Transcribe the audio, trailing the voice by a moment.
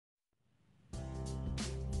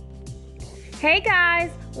Hey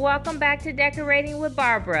guys, welcome back to Decorating with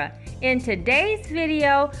Barbara. In today's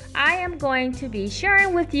video, I am going to be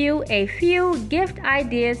sharing with you a few gift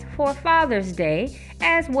ideas for Father's Day,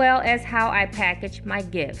 as well as how I package my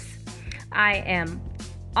gifts. I am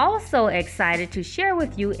also excited to share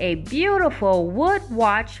with you a beautiful wood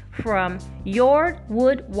watch from Jord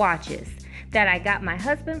Wood Watches that I got my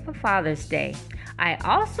husband for Father's Day. I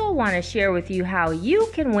also want to share with you how you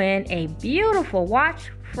can win a beautiful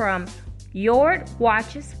watch from Jord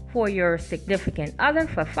Watches for your significant other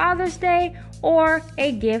for Father's Day or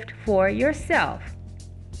a gift for yourself.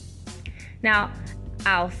 Now,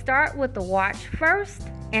 I'll start with the watch first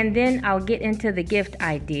and then I'll get into the gift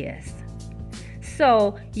ideas.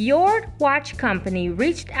 So, Jord Watch Company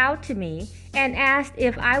reached out to me and asked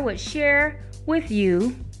if I would share with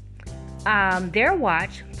you their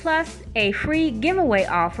watch plus a free giveaway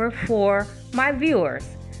offer for my viewers.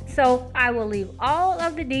 So I will leave all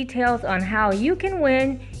of the details on how you can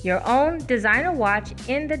win your own designer watch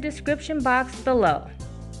in the description box below.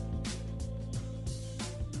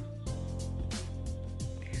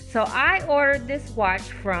 So I ordered this watch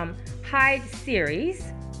from Hyde Series,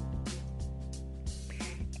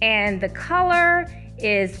 and the color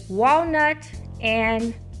is walnut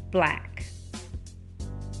and black.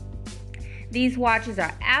 These watches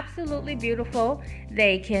are absolutely beautiful.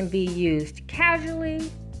 They can be used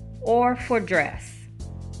casually or for dress.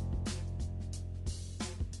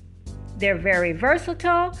 They're very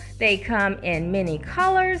versatile. They come in many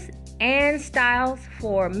colors and styles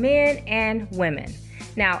for men and women.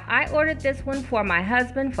 Now, I ordered this one for my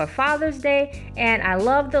husband for Father's Day, and I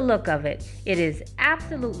love the look of it. It is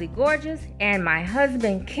absolutely gorgeous, and my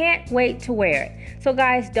husband can't wait to wear it. So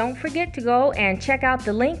guys, don't forget to go and check out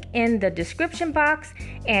the link in the description box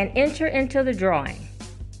and enter into the drawing.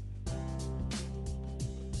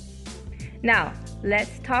 Now,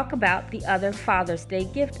 let's talk about the other Father's Day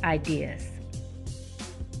gift ideas.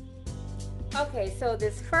 Okay, so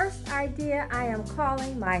this first idea I am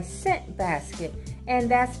calling my scent basket, and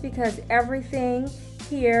that's because everything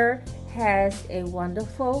here has a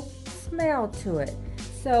wonderful smell to it.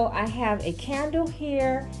 So I have a candle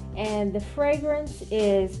here, and the fragrance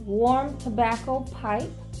is warm tobacco pipe,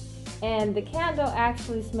 and the candle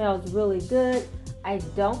actually smells really good. I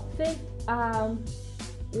don't think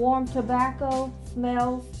warm tobacco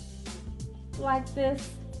smells like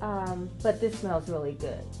this, but this smells really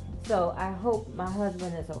good. So I hope my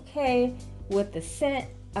husband is okay with the scent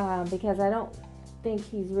because I don't think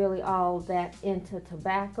he's really all that into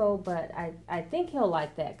tobacco, but I think he'll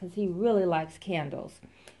like that because he really likes candles.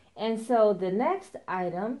 And so the next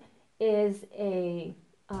item is a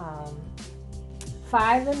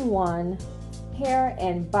 5-in-1 hair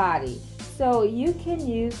and body. So you can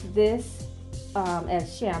use this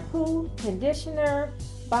as shampoo, conditioner,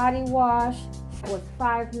 body wash. It was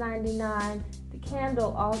 $5.99. The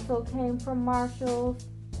candle also came from Marshall's,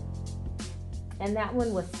 and that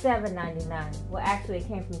one was $7.99. Well, actually it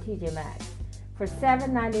came from TJ Maxx for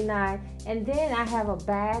 $7.99. And then I have a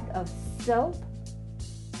bag of soap,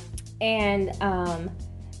 and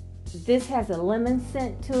this has a lemon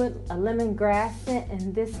scent to it, a lemongrass scent,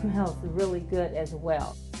 and this smells really good as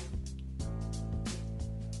well.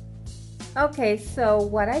 Okay, so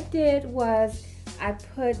what I did was I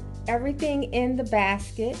put everything in the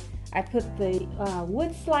basket. I put the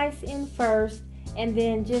wood slice in first, and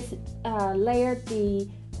then just layered the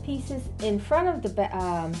pieces in front of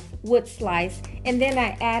the wood slice, and then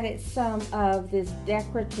I added some of this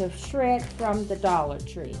decorative shred from the Dollar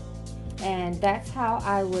Tree. And that's how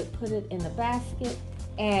I would put it in the basket,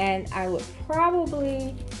 and I would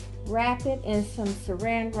probably wrap it in some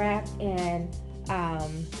saran wrap and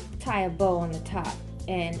tie a bow on the top.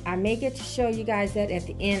 And I may get to show you guys that at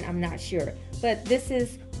the end, I'm not sure. But this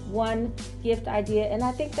is one gift idea, and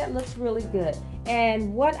I think that looks really good.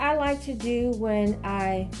 And what I like to do when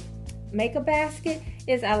I make a basket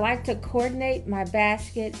is I like to coordinate my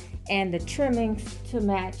basket and the trimmings to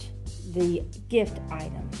match the gift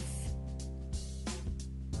items.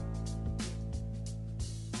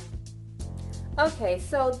 Okay,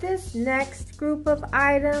 so this next group of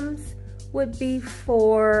items would be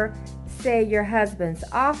for, say, your husband's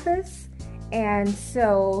office. And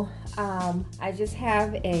so I just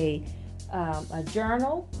have a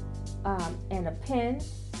journal and a pen.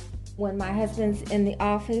 When my husband's in the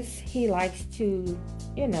office, he likes to,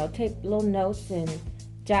 take little notes and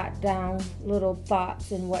jot down little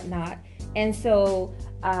thoughts and whatnot. And so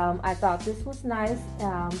I thought this was nice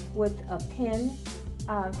with a pen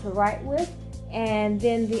to write with. And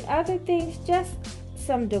then the other things, just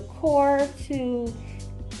some decor to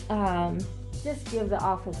just give the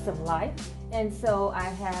office some life. And so I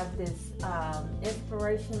have this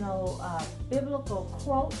inspirational biblical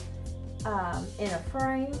quote in a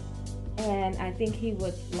frame, and I think he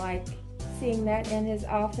would like seeing that in his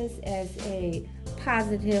office as a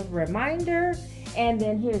positive reminder. And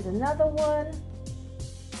then here's another one,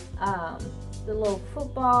 the little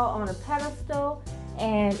football on a pedestal,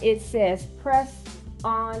 and it says press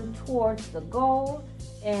on towards the goal,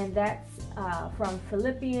 and that's from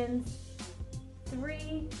Philippians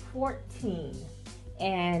 3:14.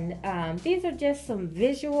 And these are just some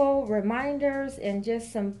visual reminders and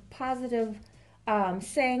just some positive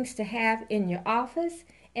sayings to have in your office.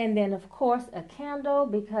 And then of course a candle,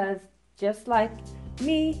 because just like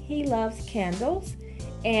me, he loves candles.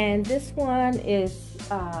 And this one is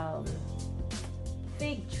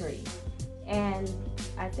fig tree, and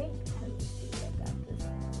I think, let me see, I got this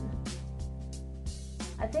one.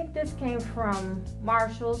 I think this came from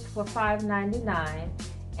Marshall's for $5.99.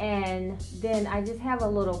 And then I just have a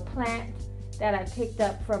little plant that I picked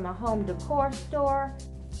up from a home decor store.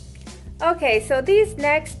 Okay, so these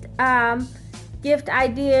next gift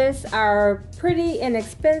ideas are pretty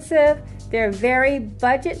inexpensive. They're very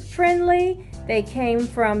budget friendly. They came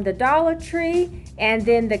from the Dollar Tree, and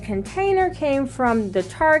then the container came from the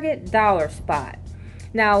Target Dollar Spot.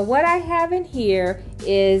 Now what I have in here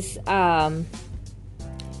is some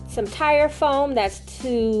tire foam. That's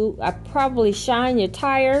to probably shine your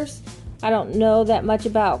tires. I don't know that much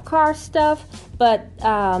about car stuff, but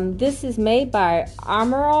this is made by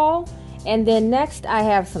Armor All. And then next I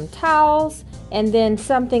have some towels, and then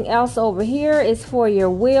something else over here is for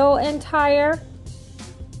your wheel and tire.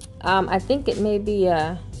 I think it may be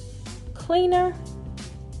a cleaner,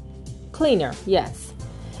 yes.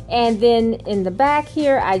 And then in the back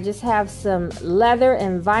here, I just have some leather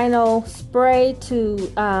and vinyl spray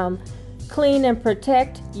to clean and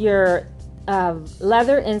protect your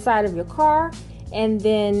leather inside of your car. And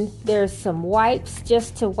then there's some wipes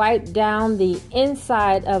just to wipe down the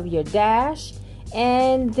inside of your dash.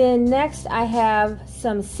 And then next I have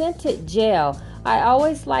some scented gel. I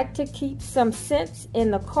always like to keep some scents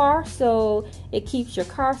in the car so it keeps your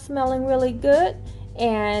car smelling really good.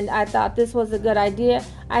 And I thought this was a good idea.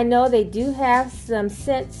 I know they do have some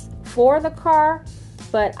scents for the car,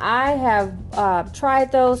 but I have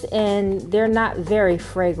tried those and they're not very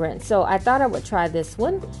fragrant. So I thought I would try this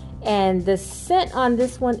one. And the scent on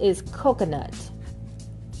this one is coconut.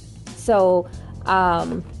 So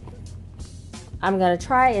I'm going to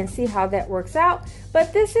try and see how that works out.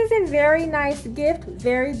 But this is a very nice gift,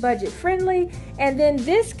 very budget friendly. And then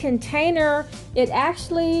this container, it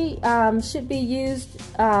actually should be used,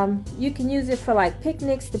 you can use it for like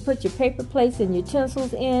picnics to put your paper plates and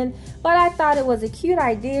utensils in. But I thought it was a cute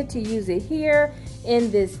idea to use it here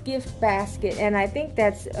in this gift basket. And I think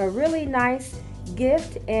that's a really nice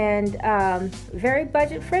gift and very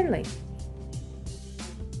budget friendly.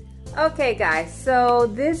 Okay guys, so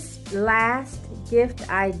this last gift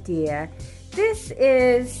idea, this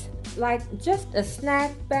is like just a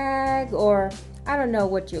snack bag, or I don't know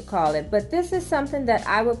what you call it, but this is something that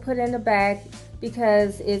I would put in a bag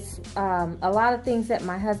because it's a lot of things that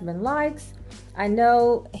my husband likes. I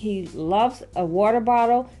know he loves a water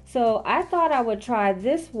bottle, so I thought I would try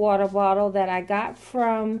this water bottle that I got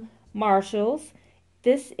from Marshall's.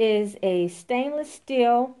 This is a stainless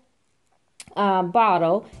steel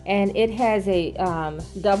bottle, and it has a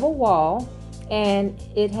double wall, and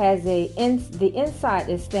it has the inside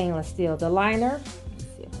is stainless steel. The liner, let's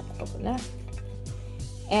see if I can open that,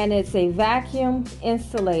 and it's a vacuum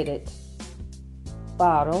insulated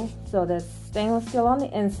bottle, so that's stainless steel on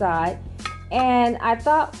the inside. And I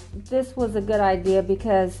thought this was a good idea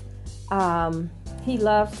because he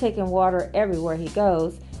loves taking water everywhere he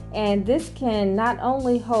goes. And this can not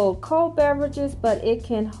only hold cold beverages, but it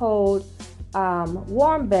can hold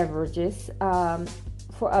warm beverages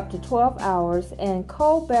for up to 12 hours and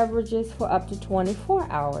cold beverages for up to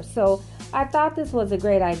 24 hours. So I thought this was a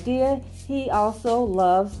great idea. He also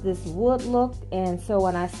loves this wood look, and so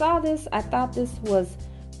when I saw this, I thought this was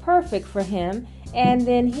perfect for him. And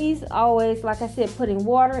then he's always, like I said, putting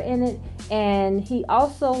water in it, and he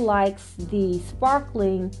also likes the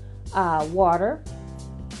sparkling water.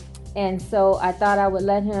 And so I thought I would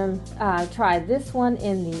let him try this one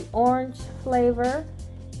in the orange flavor.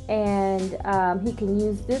 And he can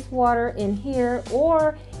use this water in here,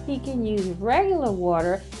 or he can use regular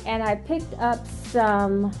water. And I picked up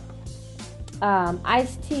some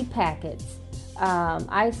iced tea packets,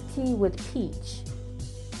 iced tea with peach.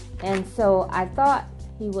 And so I thought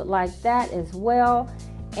he would like that as well.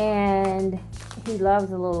 And he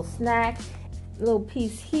loves a little snack. little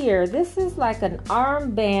piece here. This is like an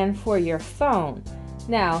armband for your phone.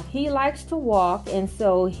 Now, he likes to walk, and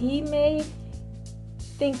so he may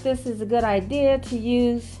think this is a good idea to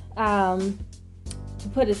use to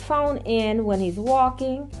put his phone in when he's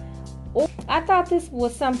walking. I thought this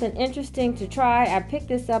was something interesting to try. I picked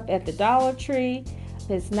this up at the Dollar Tree.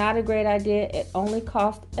 It's not a great idea. It only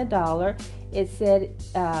cost $1. It said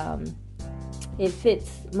it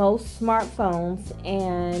fits most smartphones,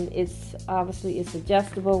 and it's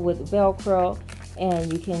adjustable with Velcro,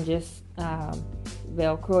 and you can just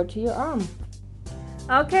Velcro it to your arm.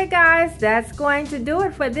 Okay guys, that's going to do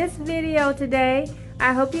it for this video today.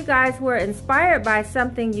 I hope you guys were inspired by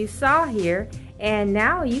something you saw here, and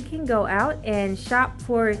now you can go out and shop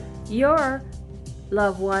for your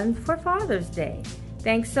loved ones for Father's Day.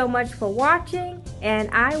 Thanks so much for watching, and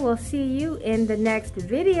I will see you in the next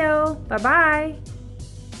video. Bye-bye.